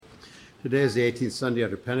Today is the 18th Sunday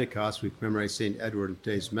after Pentecost. We commemorate St. Edward in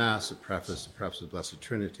today's Mass, a preface of the Blessed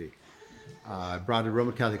Trinity. I brought a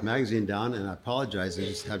Roman Catholic magazine down, and I apologize, I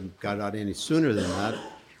just haven't got it out any sooner than that,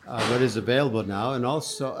 but it's available now. And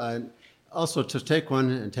also to take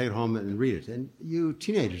one and take it home and read it. And you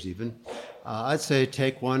teenagers even, I'd say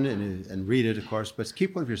take one and read it, of course, but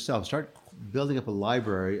keep one for yourself. Start building up a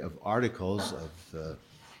library of articles,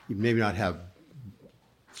 you maybe not have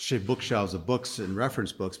bookshelves of books and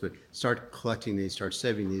reference books, but start collecting these, start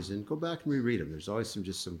saving these, and go back and reread them. There's always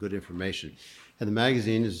some good information. And the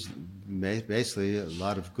magazine is basically a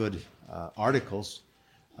lot of good articles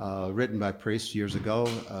written by priests years ago,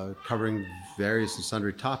 covering various and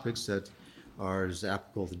sundry topics that are as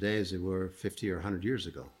applicable today as they were 50 or 100 years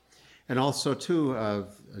ago. And also, too,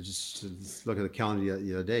 just look at the calendar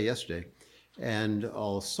the other day, yesterday, and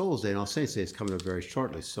All Souls Day and All Saints Day is coming up very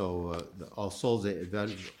shortly. So the All Souls Day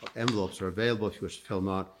envelopes are available if you wish to fill them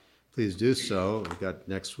out. Please do so. We've got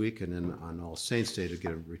next week, and then on All Saints Day to get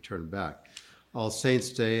them returned back. All Saints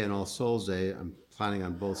Day and All Souls Day, I'm planning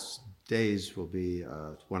on both days will be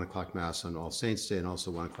 1 o'clock Mass on All Saints Day and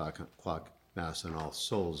also 1 o'clock Mass on All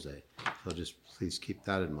Souls Day. So just please keep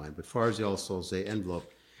that in mind. But as far as the All Souls Day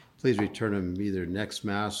envelope, please return them either next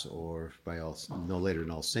Mass or no later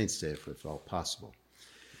than All Saints Day, if at all possible.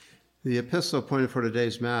 The epistle appointed for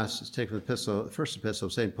today's Mass is taken from the first epistle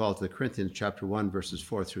of St. Paul to the Corinthians, chapter 1, verses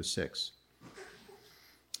 4 through 6.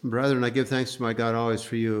 Brethren, I give thanks to my God always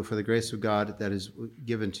for you, for the grace of God that is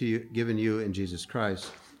given you in Jesus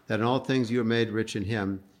Christ, that in all things you are made rich in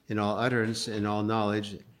him, in all utterance and all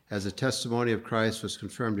knowledge, as the testimony of Christ was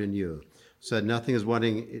confirmed in you, so that nothing is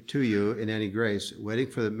wanting to you in any grace, waiting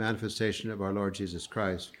for the manifestation of our Lord Jesus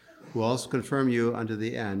Christ, who also confirm you unto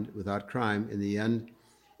the end, without crime, in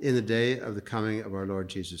the day of the coming of our Lord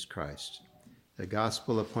Jesus Christ. The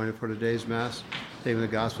gospel appointed for today's Mass, taken the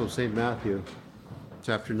Gospel of St. Matthew,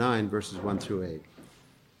 chapter 9, verses 1 through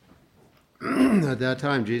 8. At that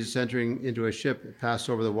time, Jesus, entering into a ship, passed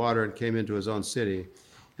over the water and came into his own city.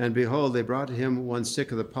 And behold, they brought to him one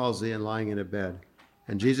sick of the palsy and lying in a bed.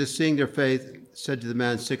 And Jesus, seeing their faith, said to the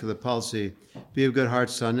man sick of the palsy, Be of good heart,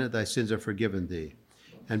 son, thy sins are forgiven thee.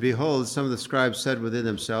 And behold, some of the scribes said within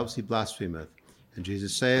themselves, He blasphemeth. And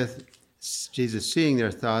Jesus, seeing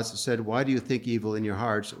their thoughts, said, Why do you think evil in your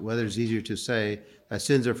hearts, whether it is easier to say, Thy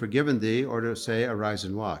sins are forgiven thee, or to say, Arise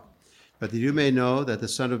and walk? But that you may know that the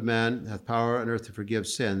Son of Man hath power on earth to forgive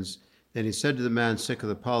sins. Then he said to the man sick of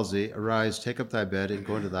the palsy, Arise, take up thy bed, and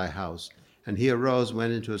go into thy house. And he arose and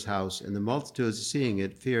went into his house, and the multitudes, seeing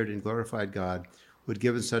it, feared and glorified God, who had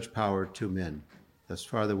given such power to men. Thus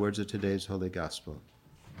far the words of today's Holy Gospel.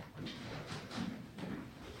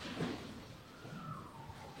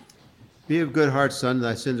 Be of good heart, son,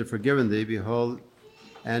 thy sins are forgiven thee. Behold,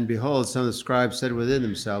 some of the scribes said within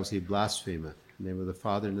themselves, He blasphemeth. In the name of the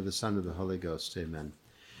Father, and of the Son, and of the Holy Ghost. Amen.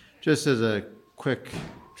 Just as a quick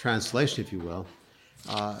translation, if you will,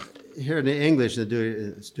 here in the English, the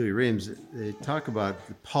Douay Rheims, they talk about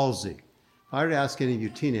the palsy. If I were to ask any of you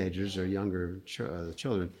teenagers or younger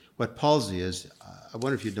children what palsy is, I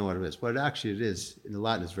wonder if you'd know what it is. What actually it is, in the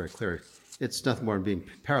Latin, is very clear. It's nothing more than being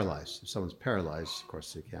paralyzed. If someone's paralyzed, of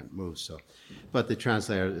course, they can't move. But the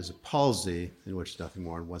translator is a palsy, in which nothing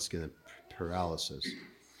more than, once again, paralysis.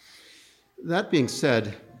 That being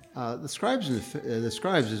said, the scribes,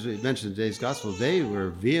 as we mentioned in today's gospel, they were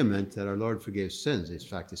vehement that our Lord forgave sins. In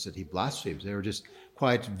fact, they said He blasphemes. They were just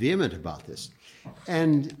quite vehement about this.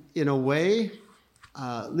 And in a way,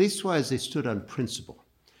 leastwise, they stood on principle.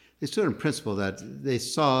 They stood on principle that they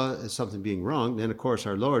saw as something being wrong. Then, of course,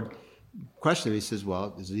 our Lord questioned him. He says,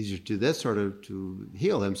 well, is it easier to do this or to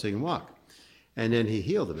heal him so he can walk? And then He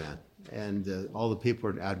healed the man. And all the people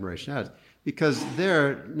were in admiration at it. Because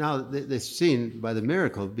they've seen, by the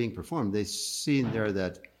miracle being performed, they've seen there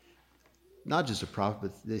that, not just a prophet,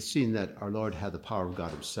 but they've seen that our Lord had the power of God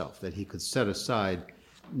Himself, that He could set aside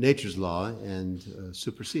nature's law and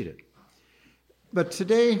supersede it. But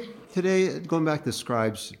today, going back to the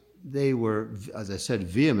scribes, they were, as I said,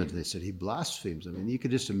 vehement. They said He blasphemes. I mean, you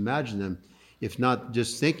could just imagine them, if not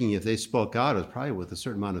just thinking, if they spoke out, it was probably with a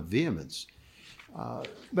certain amount of vehemence.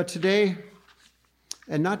 But today,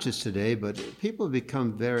 and not just today, but people have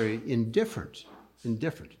become very indifferent.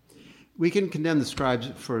 We can condemn the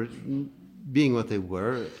scribes for being what they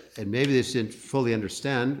were, and maybe they just didn't fully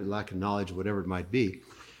understand, lack of knowledge, whatever it might be,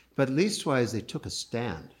 but leastwise they took a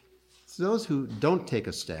stand. So those who don't take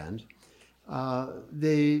a stand,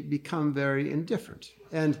 they become very indifferent.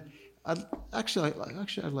 And I'd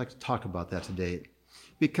like to talk about that today,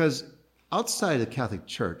 because outside the Catholic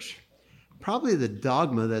Church, probably the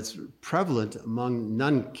dogma that's prevalent among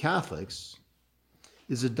non-Catholics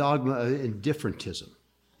is a dogma of indifferentism.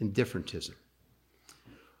 Indifferentism.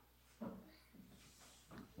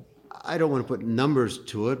 I don't want to put numbers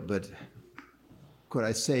to it, but could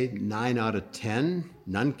I say 9 out of 10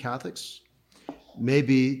 non-Catholics,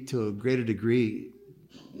 maybe to a greater degree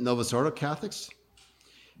Novus Ordo Catholics,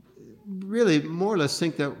 really more or less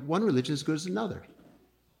think that one religion is as good as another.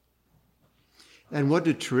 And what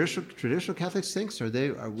do traditional Catholics think?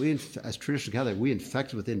 Are we as traditional Catholics, are we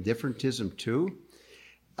infected with indifferentism too?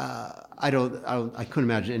 I couldn't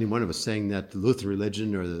imagine any one of us saying that the Lutheran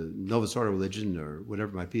religion or the Novus Ordo religion or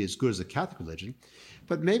whatever it might be is as good as the Catholic religion.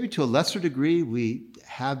 But maybe to a lesser degree, we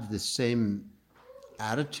have the same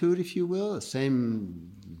attitude, if you will, the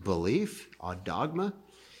same belief or dogma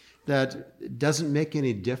that doesn't make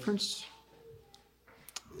any difference.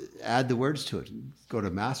 Add the words to it. Go to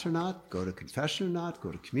Mass or not, go to confession or not,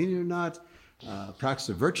 go to communion or not, practice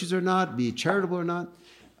the virtues or not, be charitable or not.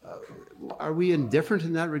 Are we indifferent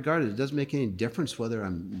in that regard? It doesn't make any difference whether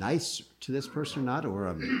I'm nice to this person or not, or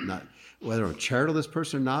I'm not, whether I'm charitable to this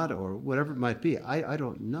person or not, or whatever it might be. I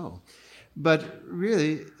don't know. But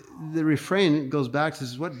really, the refrain goes back to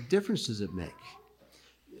this: what difference does it make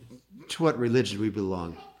to what religion we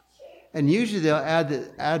belong? And usually they'll add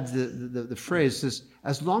the phrase says,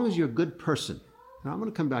 as long as you're a good person. Now I'm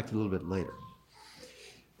going to come back to it a little bit later.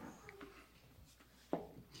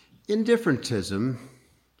 Indifferentism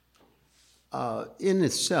in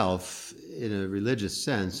itself, in a religious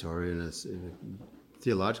sense or in a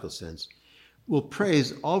theological sense, will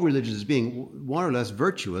praise all religions as being more or less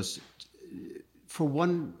virtuous for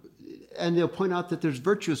one, and they'll point out that there's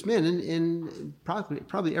virtuous men in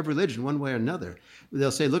probably every religion, one way or another.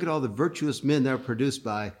 They'll say, look at all the virtuous men that are produced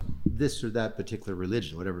by this or that particular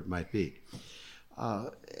religion, whatever it might be.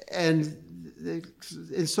 And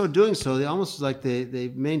in so doing so, they almost like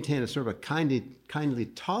they maintain a sort of a kindly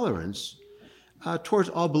tolerance towards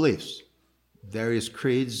all beliefs, various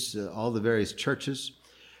creeds, all the various churches,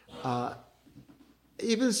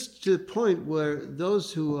 even to the point where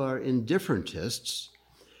those who are indifferentists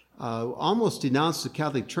almost denounce the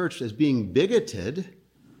Catholic Church as being bigoted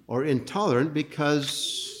or intolerant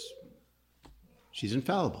because she's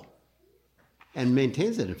infallible and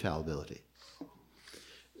maintains that infallibility.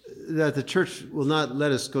 That the Church will not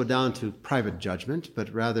let us go down to private judgment,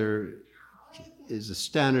 but rather is a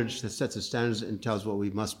standard that sets the standards and tells what we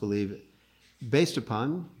must believe based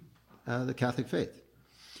upon the Catholic faith.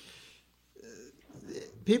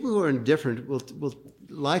 People who are indifferent will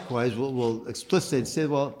likewise explicitly say,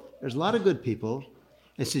 well, there's a lot of good people,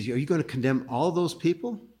 and says, are you going to condemn all those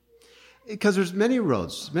people? Because there's many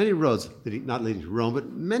roads, not leading to Rome,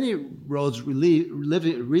 but many roads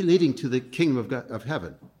leading to the kingdom of God, of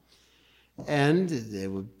heaven. And they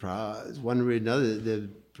would one way or another, they'd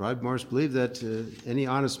probably more believe that any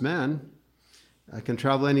honest man can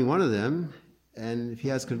travel any one of them, and if he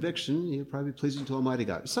has conviction, he'll probably be pleasing to Almighty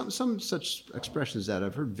God. Some such expressions that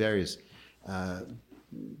I've heard various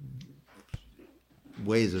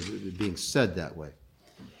ways of it being said that way.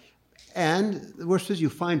 And the worst is you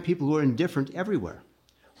find people who are indifferent everywhere,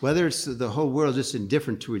 whether it's the whole world just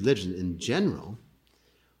indifferent to religion in general,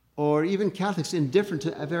 or even Catholics indifferent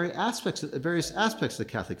to various aspects of the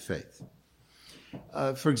Catholic faith.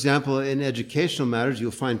 For example, in educational matters,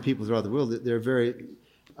 you'll find people throughout the world that they're very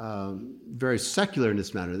secular in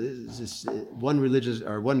this matter. One religion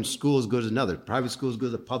or one school is good as another. Private school is good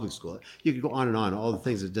as a public school. You could go on and on, all the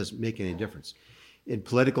things that doesn't make any difference. In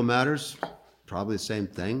political matters, probably the same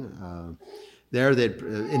thing.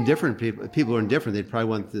 Indifferent people who are indifferent, they'd probably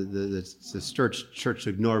want the church to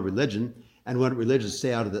ignore religion and want religion to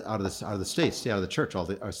stay out of the state, stay out of the church,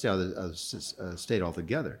 or stay out of the state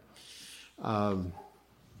altogether.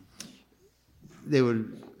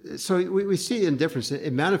 So we see indifference.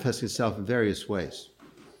 It manifests itself in various ways.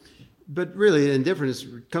 But really, indifference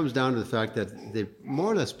comes down to the fact that they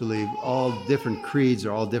more or less believe all different creeds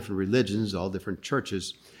or all different religions, all different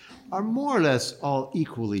churches are more or less all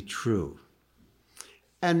equally true.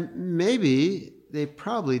 And maybe they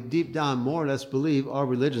probably deep down more or less believe all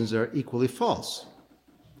religions are equally false.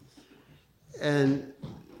 And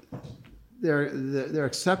their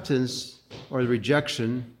acceptance or the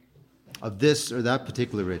rejection of this or that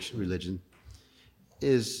particular religion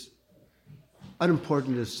is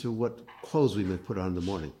unimportant as to what clothes we may put on in the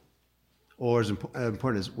morning, or as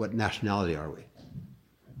important as what nationality are we.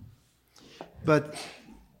 But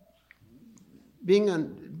being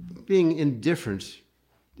indifferent,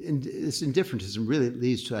 this indifferentism really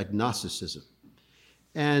leads to agnosticism.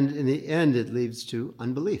 And in the end, it leads to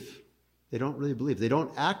unbelief. They don't really believe. They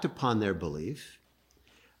don't act upon their belief.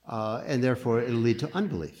 and therefore it'll lead to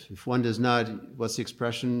unbelief. If one does not, what's the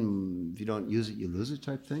expression? If you don't use it, you lose it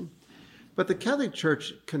type thing. But the Catholic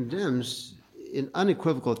Church condemns, in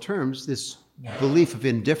unequivocal terms, this belief of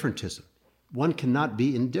indifferentism. One cannot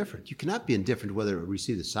be indifferent. You cannot be indifferent whether we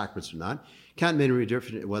receive the sacraments or not. You can't remain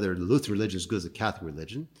indifferent whether the Lutheran religion is good as the Catholic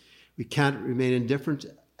religion. We can't remain indifferent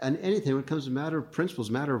on anything when it comes to matter of principles,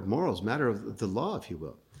 matter of morals, matter of the law, if you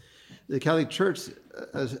will. The Catholic Church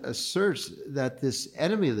asserts that this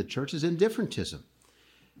enemy of the church is indifferentism.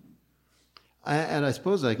 And I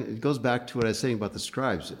suppose it goes back to what I was saying about the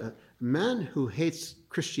scribes. A man who hates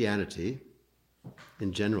Christianity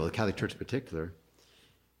in general, the Catholic Church in particular,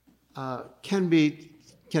 can be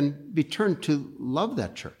turned to love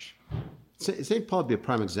that church. St. Paul would be a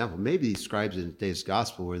prime example. Maybe these scribes in today's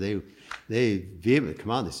gospel where they vehemently come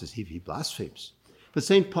on, they says he blasphemes. But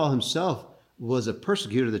St. Paul himself was a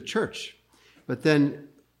persecutor of the church. But then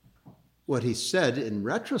what he said in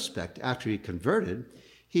retrospect after he converted,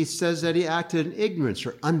 he says that he acted in ignorance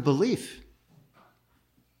or unbelief.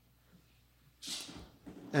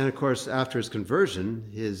 And of course, after his conversion,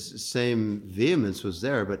 his same vehemence was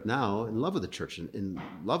there, but now in love of the church, in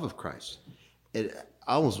love of Christ. It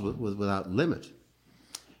almost without limit.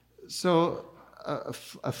 So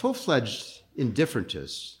a full-fledged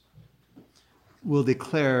indifferentist will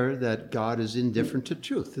declare that God is indifferent to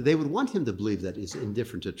truth. They would want him to believe that he's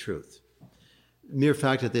indifferent to truth. Mere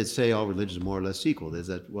fact that they'd say all religions are more or less equal is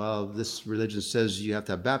that, well, this religion says you have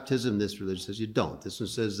to have baptism, this religion says you don't. This one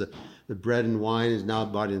says the bread and wine is now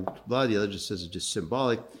body and blood, the other just says it's just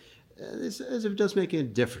symbolic, as if it doesn't make any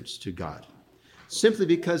difference to God, simply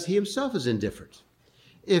because he himself is indifferent.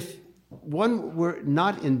 If one were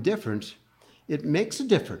not indifferent, it makes a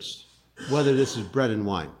difference whether this is bread and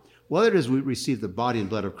wine, whether it is we receive the body and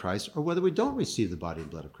blood of Christ or whether we don't receive the body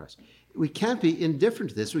and blood of Christ. We can't be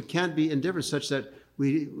indifferent to this. We can't be indifferent such that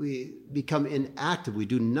we become inactive. We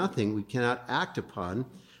do nothing. We cannot act upon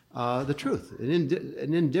the truth.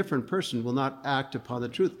 An indifferent person will not act upon the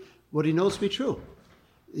truth, what he knows to be true.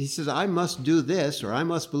 He says, I must do this, or I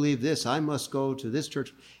must believe this, I must go to this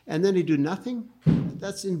church, and then he do nothing.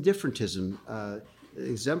 That's indifferentism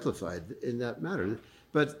exemplified in that matter.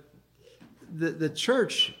 But the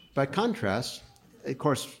church, by contrast, of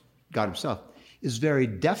course, God himself, is very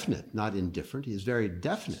definite, not indifferent. He is very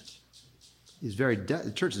definite.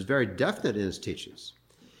 The church is very definite in its teachings.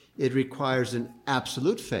 It requires an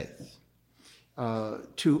absolute faith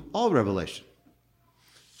to all revelation,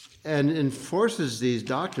 and enforces these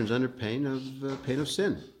doctrines under pain of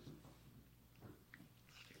sin.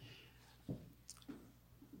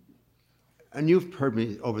 And you've heard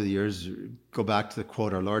me over the years go back to the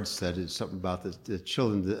quote our Lord said. It's something about the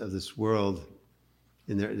children of this world,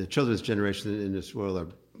 the children's generation in this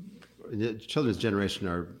world the children's generation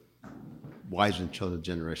are wiser than children's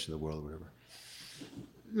generation of the world, or whatever.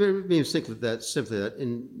 It means simply that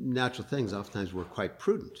in natural things, oftentimes we're quite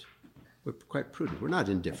prudent. We're not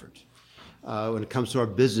indifferent. When it comes to our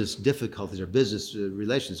business difficulties, our business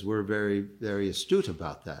relations, we're very, very astute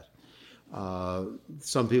about that.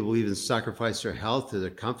 Some people even sacrifice their health or their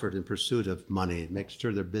comfort in pursuit of money, make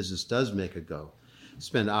sure their business does make a go,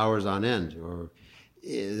 spend hours on end, or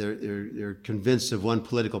they're convinced of one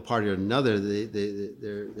political party or another.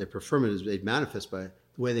 Their preferment is made manifest by the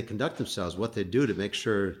way they conduct themselves, what they do to make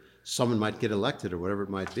sure someone might get elected or whatever it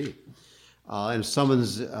might be. And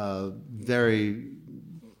someone's very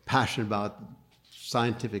passionate about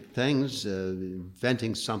scientific things,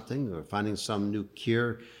 inventing something or finding some new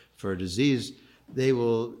cure for a disease, they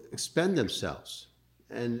will expend themselves.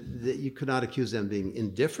 And you could not accuse them of being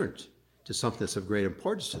indifferent to something that's of great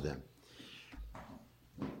importance to them.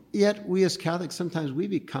 Yet we as Catholics, sometimes we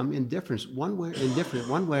become indifferent one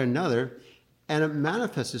way or another, and it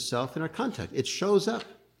manifests itself in our conduct. It shows up.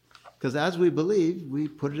 Because as we believe, we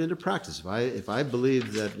put it into practice. If I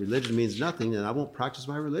believe that religion means nothing, then I won't practice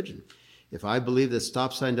my religion. If I believe that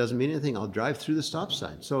stop sign doesn't mean anything, I'll drive through the stop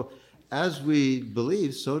sign. So as we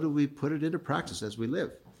believe, so do we put it into practice as we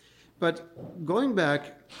live. But going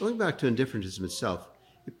back to indifferentism itself,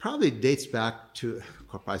 it probably dates back to,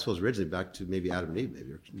 I suppose originally back to maybe Adam and Eve,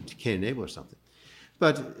 maybe, or to Cain and Abel or something.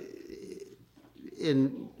 But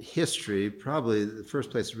in history, probably the first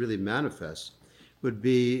place it really manifests would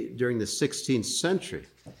be during the 16th century,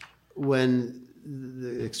 when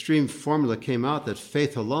the extreme formula came out that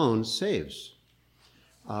faith alone saves,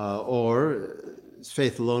 or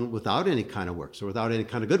faith alone without any kind of works, or without any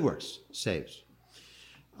kind of good works saves.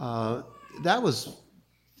 That was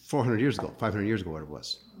 400 years ago, 500 years ago, what it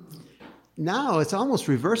was. Now it's almost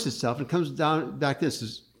reversed itself and comes down back. This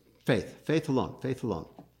is faith alone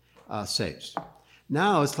saves.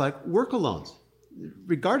 Now it's like work alone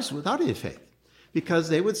regardless, without any faith. Because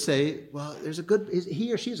they would say, well,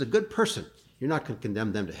 he or she is a good person. You're not going to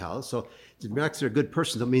condemn them to hell. So because they're a good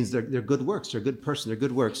person, that means they're good works. They're a good person, they're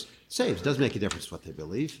good works. Saves. It doesn't make a difference what they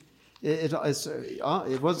believe. It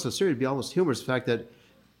wasn't so serious. It'd be almost humorous, the fact that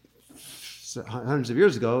hundreds of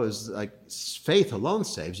years ago, it was like faith alone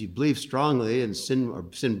saves. You believe strongly and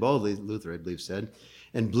sin boldly, Luther, I believe, said,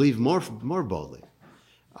 and believe more boldly.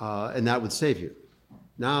 And that would save you.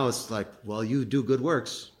 Now it's like, well, you do good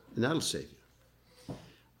works, and that'll save you.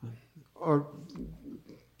 Or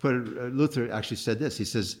Luther actually said this. He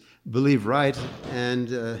says, believe right, and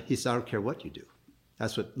he said, I don't care what you do.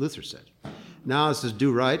 That's what Luther said. Now it says,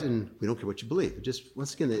 do right, and we don't care what you believe. Just,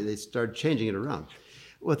 once again, they started changing it around.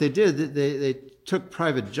 What they did, they took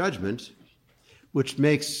private judgment, which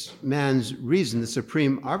makes man's reason the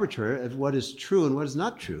supreme arbiter of what is true and what is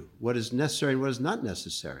not true, what is necessary and what is not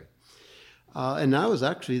necessary. And that was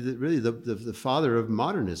actually really the father of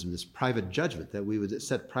modernism, this private judgment, that we would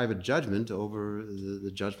set private judgment over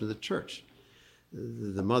the judgment of the church,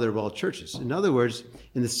 the mother of all churches. In other words,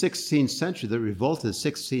 in the 16th century, the revolt of the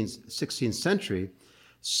 16th century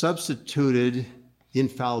substituted the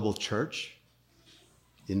infallible church,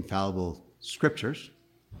 the infallible scriptures,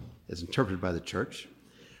 as interpreted by the church,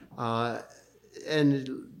 and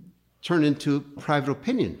turned into private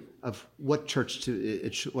opinion of what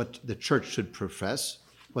the church should profess,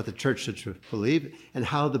 what the church should believe, and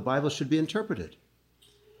how the Bible should be interpreted.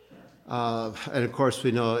 And of course,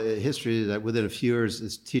 we know in history that within a few years,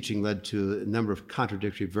 this teaching led to a number of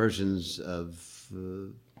contradictory versions of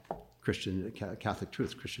Catholic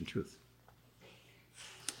truth, Christian truth.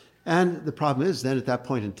 And the problem is then at that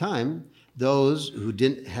point in time, those who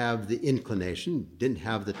didn't have the inclination, didn't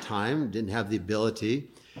have the time, didn't have the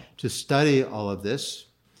ability to study all of this,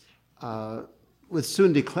 would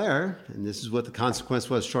soon declare, and this is what the consequence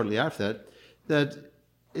was shortly after that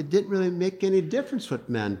it didn't really make any difference what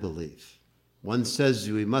man believed. One says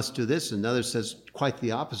we must do this, another says quite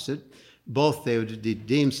the opposite. Both they would be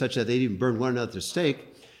deemed such that they'd even burn one another at the stake,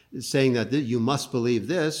 saying that you must believe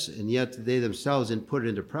this, and yet they themselves didn't put it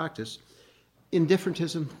into practice.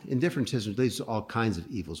 Indifferentism leads to all kinds of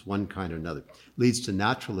evils, one kind or another. Leads to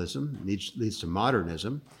naturalism, leads to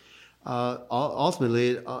modernism.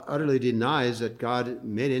 Ultimately, it utterly denies that God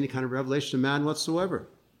made any kind of revelation to man whatsoever,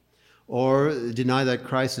 or deny that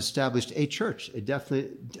Christ established a church,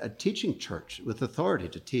 a teaching church with authority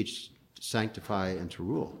to teach, to sanctify, and to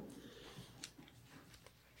rule.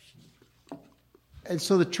 And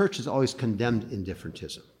so the church has always condemned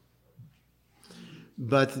indifferentism.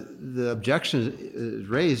 But the objection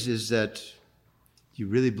raised is that you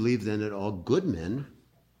really believe then that all good men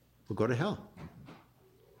will go to hell.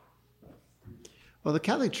 Well, the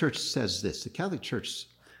Catholic Church says this. The Catholic Church,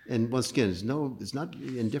 and once again, it's not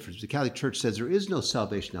indifference. The Catholic Church says there is no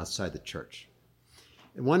salvation outside the church.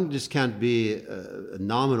 And one just can't be a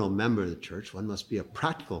nominal member of the church. One must be a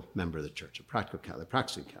practical member of the church, a practical Catholic,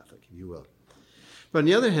 practicing Catholic, if you will. But on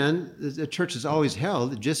the other hand, the church has always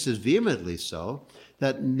held, just as vehemently so,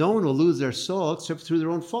 that no one will lose their soul except through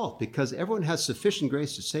their own fault, because everyone has sufficient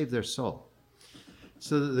grace to save their soul.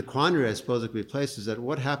 So the quandary, I suppose, that could be placed is that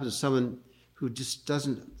what happens to someone who just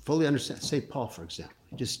doesn't fully understand, St. Paul, for example,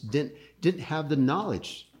 he just didn't have the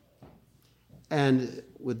knowledge, and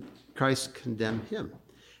would Christ condemn him?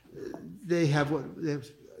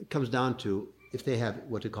 It comes down to if they have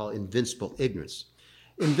what they call invincible ignorance.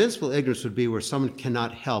 Invincible ignorance would be where someone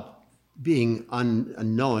cannot help being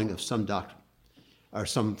unknowing of some doctrine or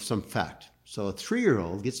some fact. So a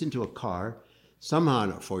 3-year-old gets into a car,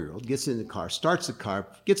 somehow a 4-year-old gets in the car, starts the car,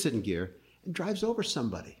 gets it in gear, and drives over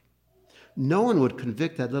somebody. No one would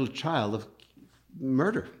convict that little child of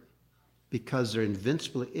murder because they're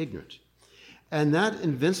invincibly ignorant. And that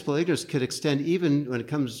invincible ignorance could extend even when it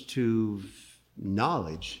comes to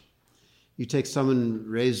knowledge. You take someone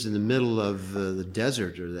raised in the middle of the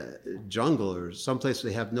desert or the jungle or someplace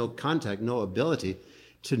where they have no contact, no ability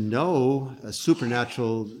to know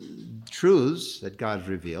supernatural truths that God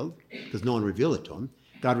revealed, because no one revealed it to them.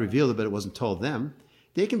 God revealed it, but it wasn't told them.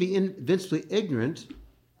 They can be invincibly ignorant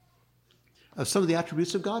of some of the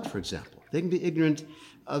attributes of God, for example. They can be ignorant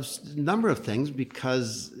of a number of things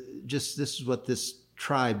because just this is what this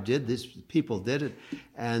tribe did, these people did it,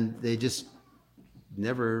 and they just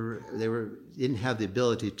didn't have the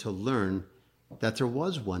ability to learn that there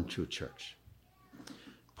was one true church.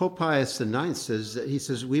 Pope Pius IX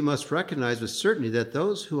says, we must recognize with certainty that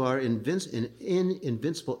those who are in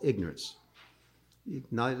invincible ignorance,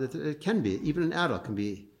 it can be, even an adult can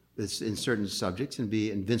be in certain subjects and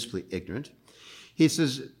be invincibly ignorant. He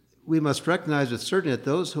says, we must recognize with certainty that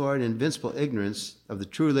those who are in invincible ignorance of the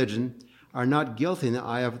true religion are not guilty in the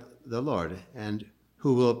eye of the Lord, and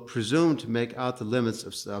who will presume to make out the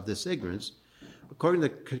limits of this ignorance, according to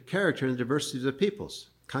the character and diversity of the peoples,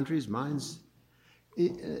 countries, minds.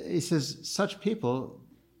 He says such people,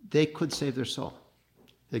 they could save their soul.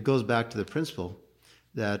 It goes back to the principle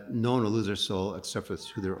that no one will lose their soul except for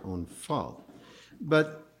through their own fault.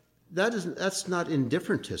 But that's not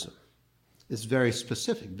indifferentism. It's very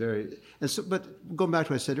specific, but going back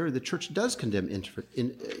to what I said earlier, the church does condemn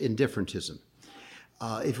indifferentism.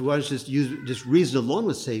 If we want to just reason alone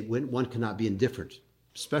would say one cannot be indifferent,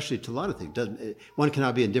 especially to a lot of things. One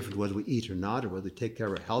cannot be indifferent whether we eat or not, or whether we take care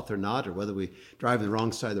of our health or not, or whether we drive on the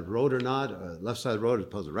wrong side of the road or not, or left side of the road as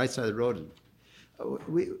opposed to the right side of the road.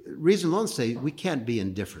 Reason alone say we can't be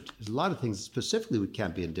indifferent. There's a lot of things specifically we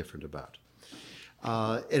can't be indifferent about.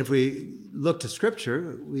 And if we look to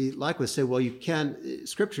Scripture, we likewise say, well,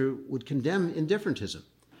 Scripture would condemn indifferentism.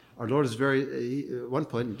 Our Lord is at one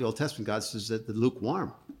point in the Old Testament, God says that the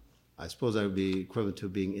lukewarm, I suppose that would be equivalent to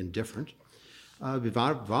being indifferent, be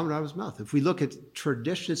vomited out of his mouth. If we look at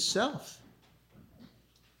tradition itself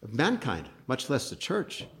of mankind, much less the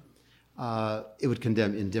church, it would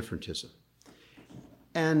condemn indifferentism.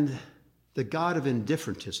 And the God of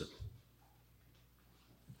indifferentism,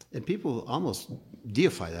 and people almost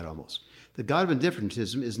deify that almost. The God of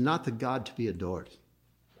indifferentism is not the God to be adored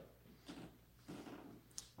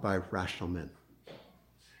by rational men.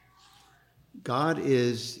 God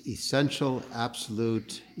is essential,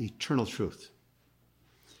 absolute, eternal truth.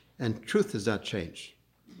 And truth does not change.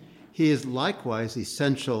 He is likewise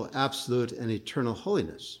essential, absolute, and eternal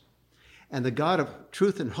holiness. And the God of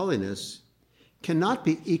truth and holiness cannot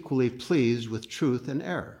be equally pleased with truth and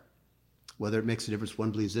error. Whether it makes a difference, one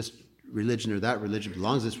believes this religion or that religion,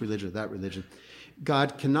 belongs to this religion or that religion.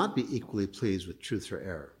 God cannot be equally pleased with truth or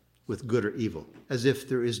error, with good or evil, as if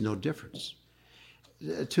there is no difference.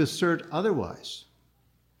 To assert otherwise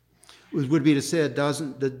would be to say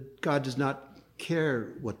that God does not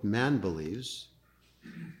care what man believes,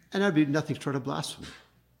 and that would be nothing short of blasphemy.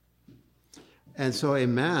 And so a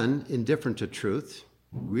man indifferent to truth,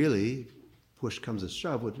 really, push comes to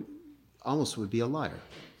shove, would be a liar.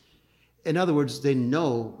 In other words,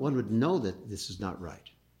 one would know that this is not right.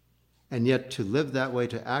 And yet to live that way,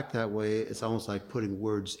 to act that way, it's almost like putting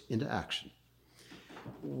words into action.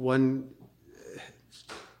 And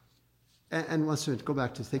once again, to go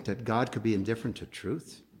back to think that God could be indifferent to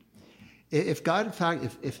truth. If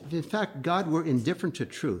in fact God were indifferent to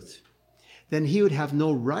truth, then he would have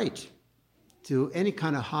no right to any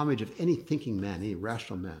kind of homage of any thinking man, any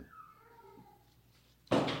rational man.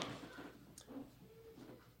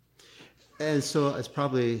 And so it's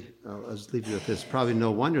probably, I'll just leave you with this, probably no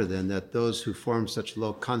wonder then that those who form such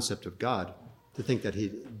low concept of God, to think that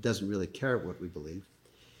he doesn't really care what we believe,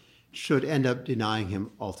 should end up denying him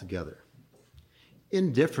altogether.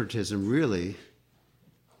 Indifferentism really,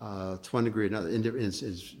 to one degree or another,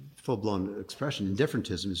 is full-blown expression.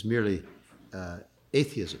 Indifferentism is merely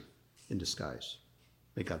atheism in disguise.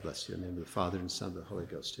 May God bless you. In the name of the Father, and the Son, and the Holy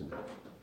Ghost. Amen.